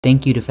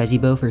Thank you to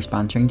fezibo for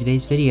sponsoring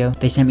today's video.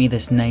 They sent me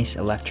this nice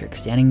electric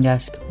standing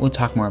desk. We'll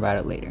talk more about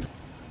it later.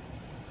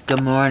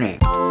 Good morning.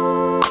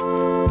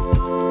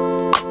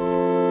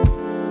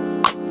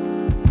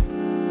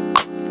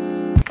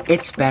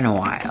 It's been a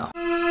while.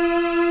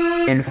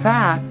 In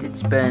fact,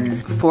 it's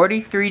been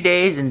 43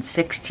 days and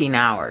 16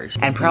 hours,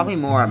 and probably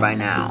more by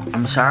now.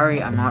 I'm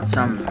sorry I'm not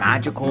some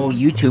magical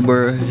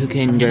YouTuber who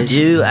can just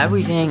do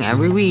everything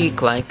every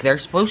week like they're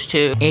supposed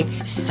to.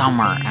 It's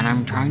summer, and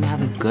I'm trying to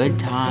have a good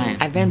time.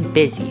 I've been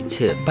busy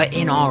too, but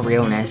in all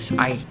realness,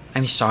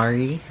 I'm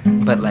sorry,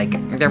 but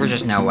like, there was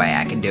just no way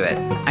I could do it.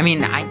 I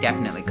mean, I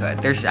definitely could.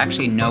 There's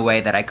actually no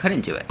way that I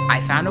couldn't do it.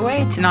 I found a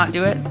way to not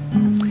do it,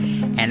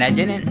 and I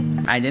didn't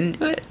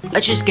do it.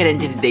 Let's just get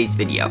into today's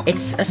video.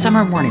 It's a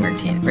summer morning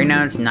routine. Right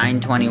now it's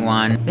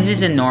 9:21. This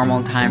is a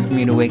normal time for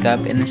me to wake up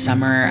in the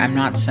summer. I'm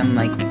not some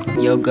like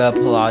yoga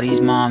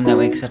Pilates mom that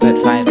wakes up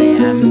at 5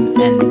 a.m.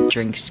 and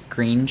drinks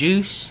green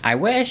juice. I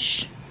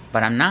wish,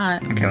 but I'm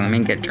not. Okay, let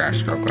me get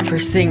dressed real quick.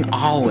 First thing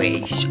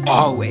always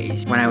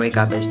when I wake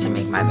up is to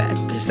make my bed,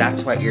 because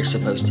that's what you're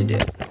supposed to do.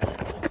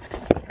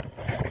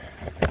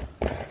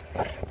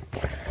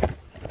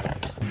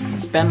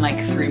 It's been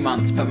like 3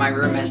 months, but my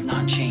room has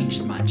not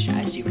changed much,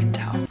 as you can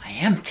tell. I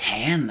am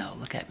tan though,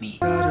 look at me.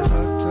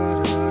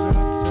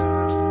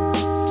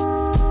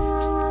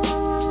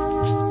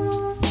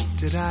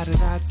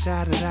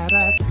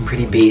 I'm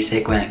pretty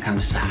basic when it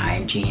comes to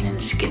hygiene and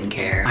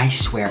skincare. I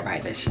swear by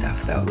this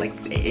stuff though. Like,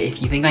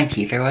 if you think my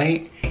teeth are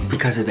white, it's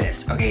because of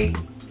this, okay?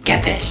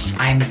 Get this.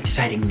 I'm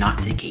deciding not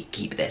to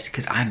gatekeep this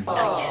because I'm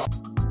nice.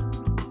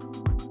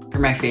 For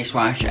my face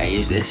wash, I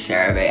use this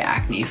CeraVe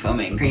Acne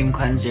Foaming Cream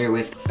Cleanser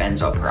with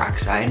benzoyl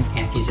peroxide. I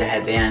have to use a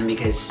headband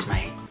because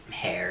my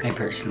hair, I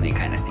personally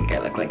kind of think I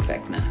look like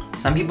Vecna.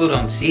 Some people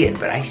don't see it,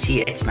 but I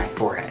see it. It's my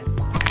forehead.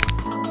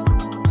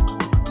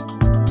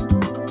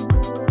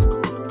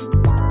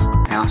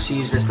 I also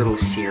use this little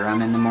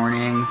serum in the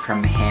morning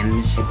from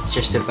Hims. It's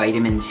just a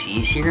vitamin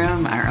C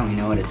serum. I don't really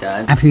know what it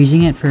does. After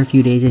using it for a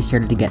few days, I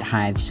started to get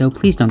hives, so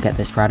please don't get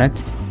this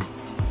product.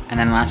 And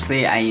then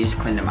lastly, I use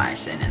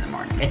clindamycin in the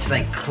morning. It's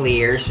like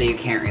clear, so you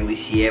can't really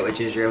see it, which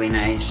is really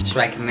nice. So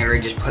I can literally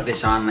just put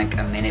this on like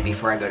a minute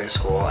before I go to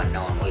school and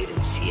no one will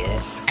even see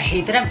it. I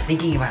hate that I'm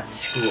thinking about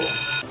school.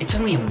 It's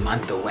only a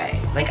month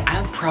away. Like,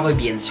 I'll probably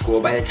be in school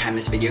by the time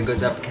this video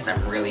goes up because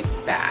I'm really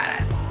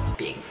bad at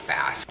being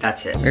fast.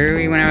 That's it.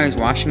 Literally, when I was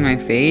washing my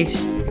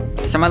face,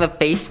 some of the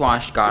face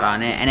wash got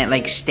on it and it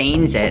like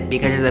stains it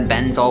because of the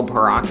benzoyl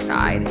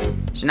peroxide.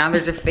 So now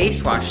there's a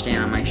face wash stain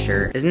on my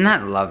shirt. Isn't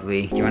that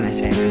lovely? Do you want to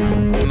say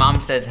hello?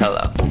 Mom says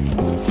hello.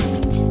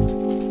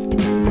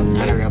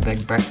 Not a real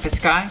big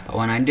breakfast guy, but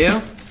when I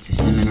do, it's a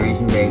cinnamon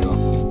raisin bagel.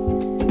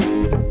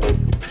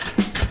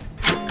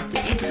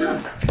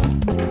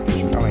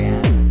 Oh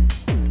yeah.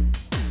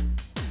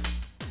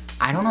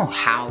 I don't know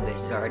how this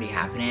is already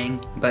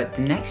happening, but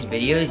the next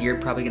videos you're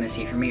probably gonna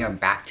see from me are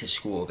back to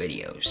school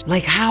videos.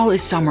 Like, how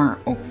is summer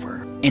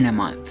over in a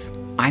month?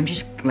 I'm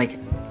just like,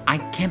 I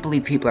can't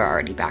believe people are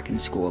already back in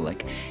school.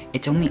 Like,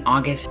 it's only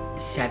August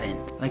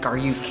 7th. Like, are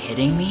you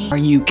kidding me? Are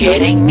you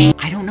kidding me?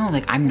 I don't know,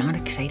 like, I'm not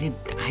excited.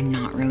 I'm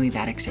not really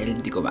that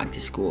excited to go back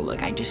to school.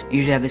 Like, I just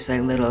usually have this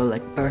like little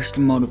like burst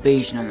of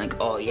motivation. I'm like,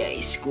 oh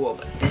yay, school.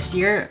 But this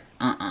year,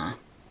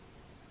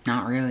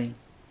 not really.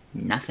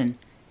 Nothing.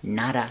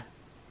 Nada.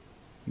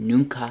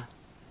 Nunca.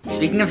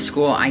 Speaking of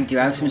school, I do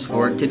have some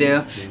schoolwork to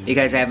do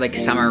because I have like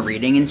summer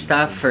reading and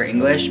stuff for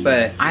English,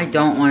 but I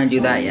don't want to do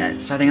that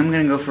yet. So I think I'm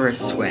gonna go for a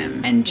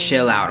swim and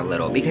chill out a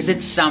little because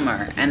it's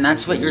summer and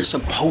that's what you're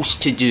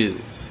supposed to do.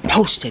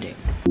 Supposed to do.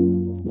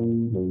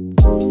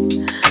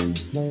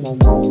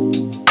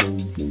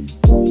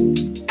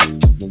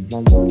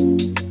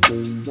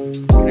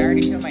 I can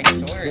already feel my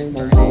shoulders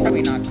burning.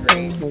 Probably not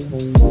great.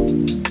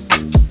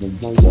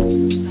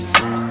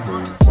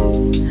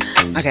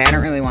 Okay, I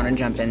don't really want to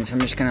jump in, so I'm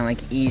just gonna like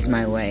ease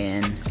my way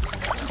in.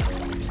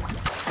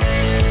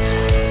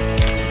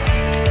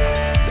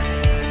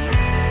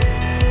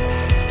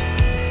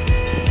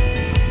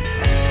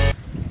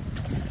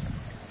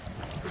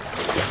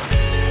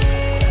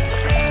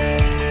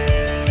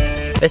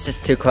 This is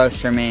too close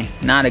for me.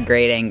 Not a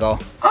great angle.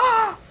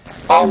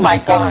 Oh my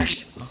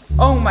gosh!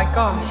 Oh my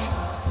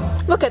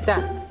gosh! Look at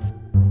that!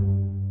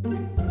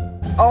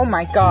 Oh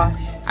my gosh!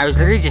 I was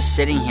literally just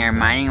sitting here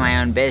minding my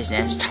own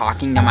business,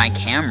 talking to my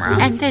camera,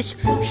 and this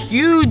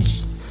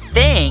huge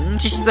thing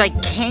just like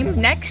came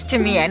next to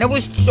me and it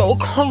was so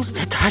close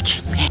to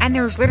touching me. And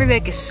there was literally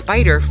like a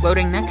spider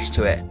floating next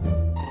to it.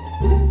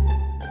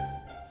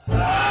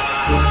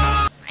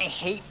 I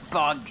hate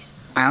bugs.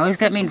 I always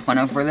get made fun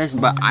of for this,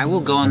 but I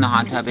will go in the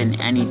hot tub in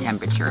any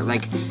temperature.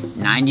 Like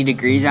 90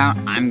 degrees out,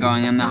 I'm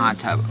going in the hot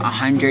tub.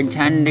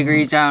 110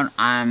 degrees out,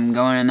 I'm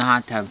going in the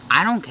hot tub.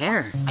 I don't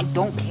care. I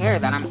don't care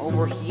that I'm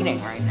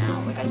overheating right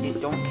now. Like, I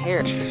just don't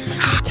care.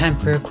 Time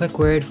for a quick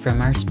word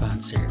from our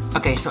sponsor.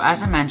 Okay, so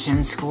as I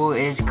mentioned, school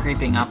is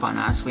creeping up on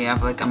us. We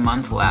have like a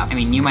month left. I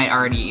mean, you might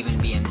already even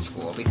be in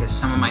school because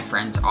some of my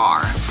friends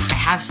are. I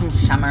have some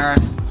summer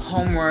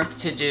homework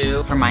to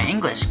do for my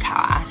English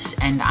class,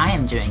 and I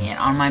am doing it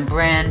on my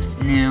brand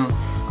new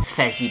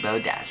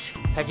fezibo desk.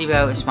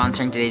 Fezibo is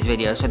sponsoring today's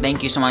video, so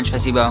thank you so much,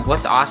 Fezibo.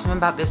 What's awesome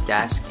about this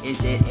desk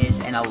is it is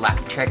an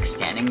electric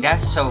standing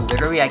desk, so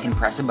literally I can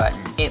press a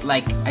button. It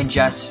like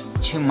adjusts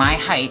to my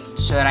height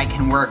so that I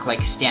can work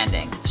like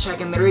standing. So I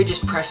can literally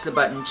just press the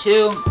button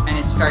too, and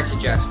it starts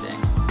adjusting.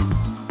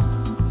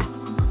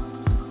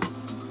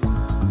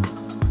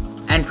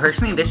 And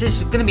personally, this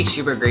is gonna be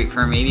super great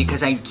for me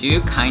because I do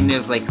kind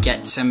of like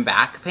get some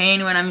back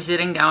pain when I'm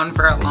sitting down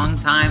for a long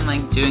time,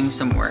 like doing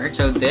some work.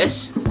 So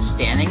this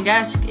standing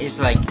desk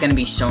is like gonna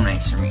be so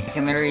nice for me. I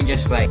can literally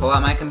just like pull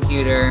out my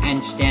computer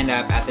and stand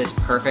up at this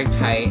perfect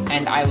height.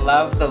 And I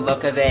love the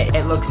look of it.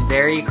 It looks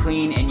very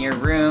clean in your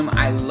room.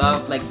 I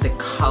love like the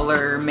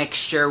color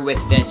mixture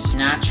with this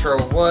natural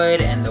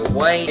wood and the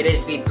white. It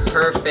is the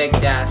perfect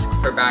desk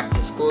for back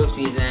to school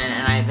season,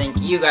 and I think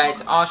you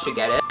guys all should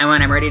get it. And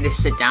when I'm ready to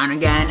sit down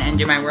again and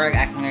do my work,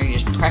 I can literally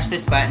just press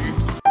this button.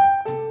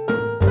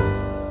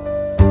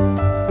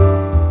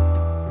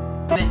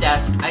 The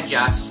desk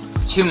adjusts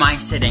to my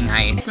sitting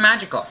height. It's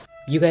magical.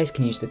 You guys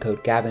can use the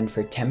code Gavin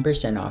for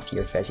 10% off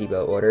your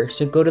fezibo order,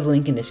 so go to the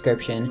link in the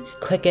description,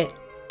 click it,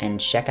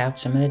 and check out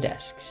some of the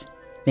desks.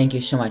 Thank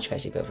you so much,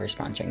 fezibo, for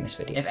sponsoring this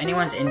video. If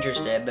anyone's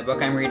interested, the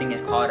book I'm reading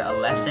is called A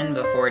Lesson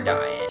Before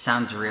Diet.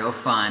 Sounds real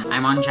fun.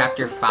 I'm on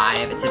chapter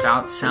 5. It's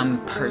about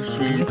some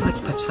person who like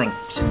puts like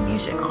some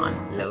music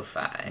on.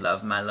 Lo-fi.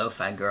 Love my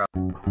lo-fi girl.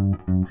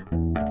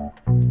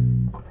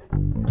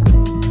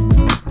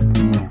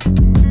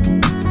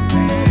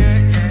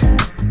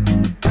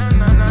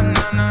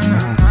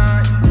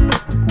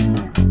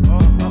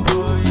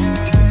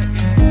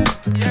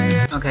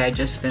 Okay, I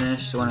just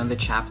finished one of the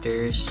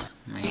chapters.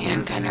 My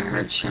hand kind of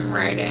hurts from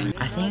writing.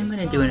 I think I'm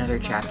gonna do another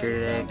chapter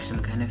today because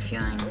I'm kind of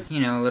feeling, you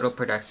know, a little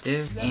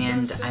productive.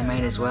 And I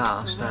might as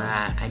well so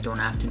that I don't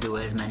have to do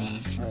as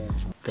many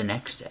the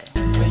next day.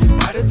 You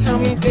might have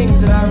told me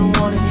things that I don't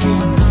want to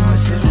hear. I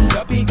said,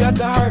 Guppy got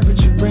the heart, but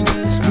you bring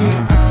in the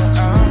spirit.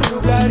 So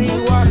through bloody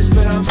waters,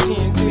 but I'm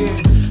seeing clear.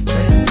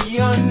 The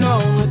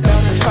unknown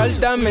without a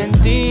falta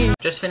mentir.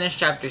 Just finished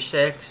chapter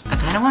 6. I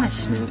kind of want a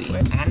smoothie.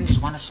 I kind of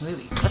just want a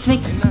smoothie. Let's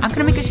make it. I'm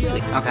gonna make a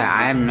smoothie. Okay,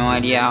 I have no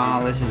idea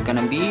how this is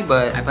gonna be,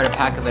 but I put a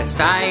pack of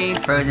acai,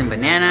 frozen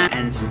banana,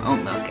 and some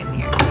oat milk in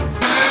here.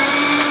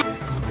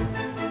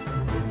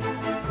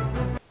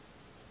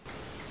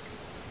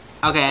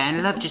 Okay, I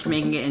ended up just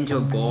making it into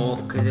a bowl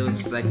because it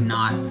was like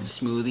not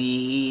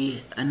smoothie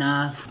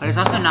enough. But it's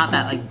also not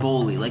that like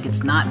bowly. Like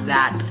it's not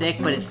that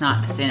thick, but it's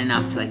not thin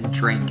enough to like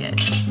drink it.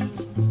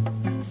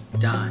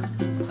 Done.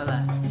 Hold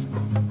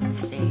on.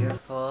 Say your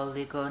full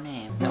legal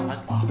name.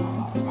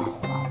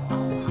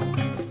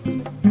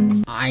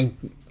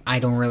 I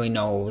don't really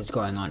know what was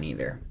going on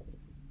either.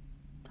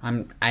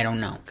 I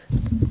don't know.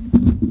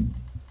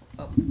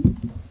 Oh.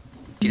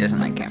 She doesn't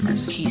like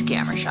cameras. She's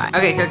camera shy.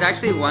 Okay, so it's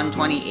actually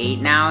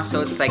 1:28 now,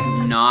 so it's like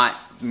not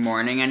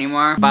morning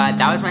anymore. But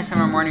that was my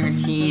summer morning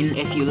routine.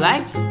 If you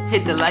liked,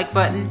 hit the like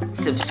button,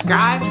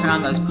 subscribe, turn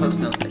on those post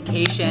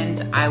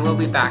notifications. I will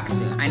be back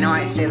soon. I know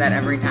I say that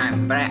every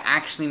time, but I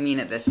actually mean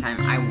it this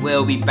time. I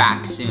will be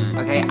back soon,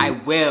 okay? I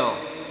will.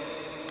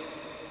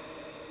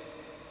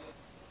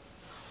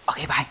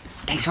 Okay, bye.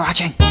 Thanks for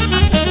watching.